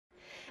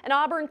An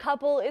Auburn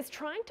couple is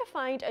trying to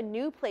find a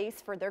new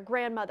place for their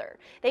grandmother.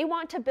 They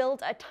want to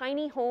build a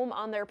tiny home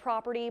on their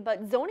property,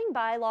 but zoning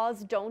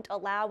bylaws don't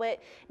allow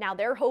it. Now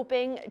they're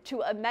hoping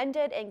to amend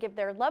it and give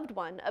their loved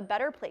one a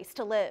better place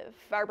to live.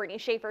 Our Brittany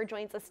Schaefer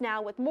joins us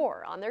now with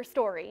more on their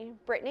story.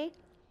 Brittany?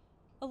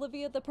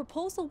 Olivia, the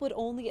proposal would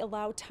only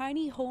allow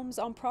tiny homes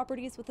on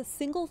properties with a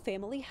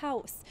single-family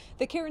house.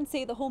 The Karens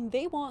say the home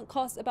they want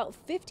costs about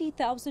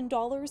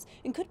 $50,000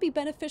 and could be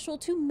beneficial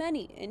to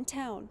many in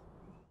town.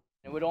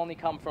 It would only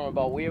come from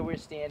about where we're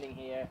standing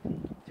here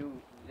to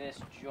this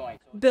joint.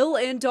 Bill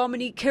and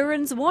Dominique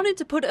Karens wanted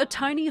to put a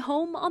tiny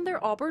home on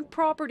their Auburn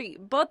property,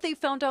 but they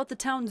found out the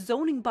town's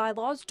zoning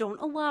bylaws don't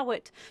allow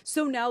it.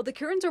 So now the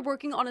Karens are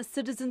working on a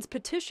citizen's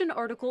petition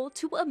article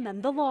to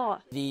amend the law.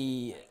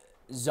 The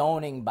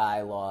zoning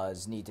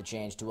bylaws need to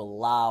change to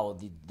allow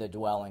the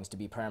dwellings to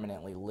be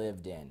permanently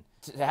lived in.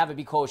 To have it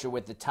be kosher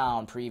with the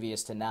town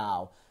previous to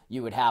now,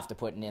 you would have to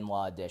put an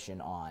in-law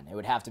addition on. It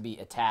would have to be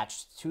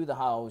attached to the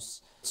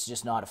house. It's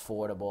just not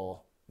affordable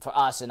for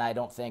us, and I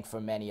don't think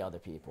for many other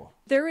people.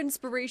 Their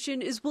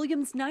inspiration is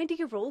William's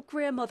 90-year-old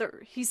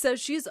grandmother. He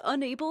says she is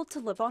unable to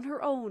live on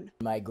her own.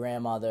 My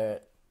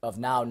grandmother, of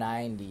now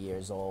 90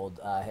 years old,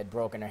 had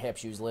broken her hip.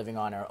 She was living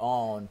on her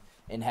own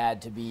and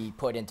had to be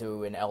put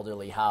into an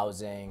elderly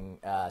housing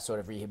sort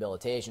of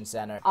rehabilitation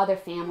center. Other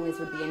families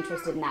would be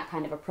interested in that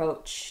kind of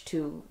approach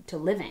to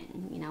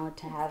living, you know,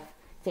 to have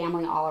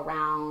family all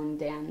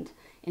around and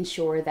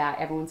ensure that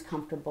everyone's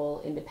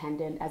comfortable,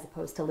 independent, as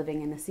opposed to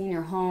living in a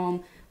senior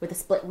home with a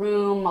split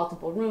room,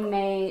 multiple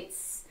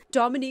roommates.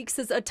 Dominique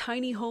says a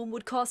tiny home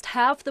would cost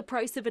half the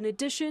price of an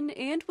addition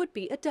and would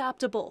be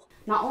adaptable.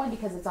 Not only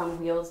because it's on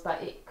wheels,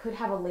 but it could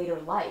have a later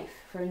life.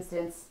 For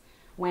instance,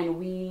 when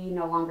we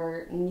no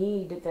longer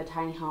need the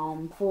tiny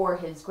home for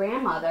his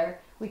grandmother,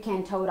 we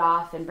can tow it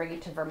off and bring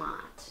it to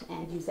Vermont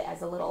and use it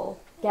as a little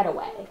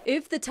getaway.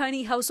 If the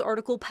tiny house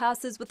article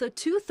passes with a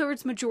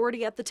 2/3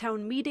 majority at the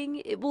town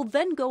meeting, it will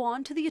then go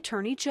on to the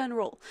Attorney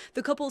General.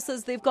 The couple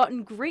says they've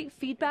gotten great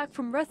feedback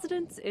from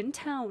residents in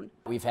town.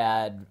 We've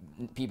had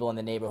people in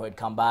the neighborhood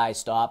come by,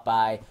 stop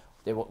by.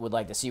 They would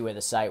like to see where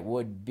the site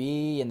would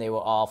be, and they were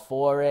all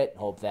for it.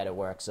 Hope that it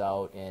works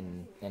out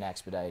in an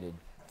expedited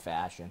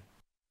fashion.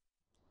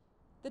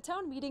 The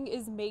town meeting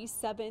is May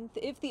 7th.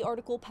 If the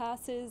article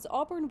passes,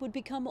 Auburn would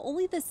become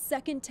only the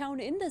second town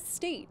in the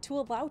state to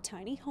allow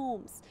tiny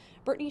homes.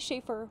 Brittany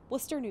Schaefer,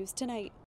 Worcester News Tonight.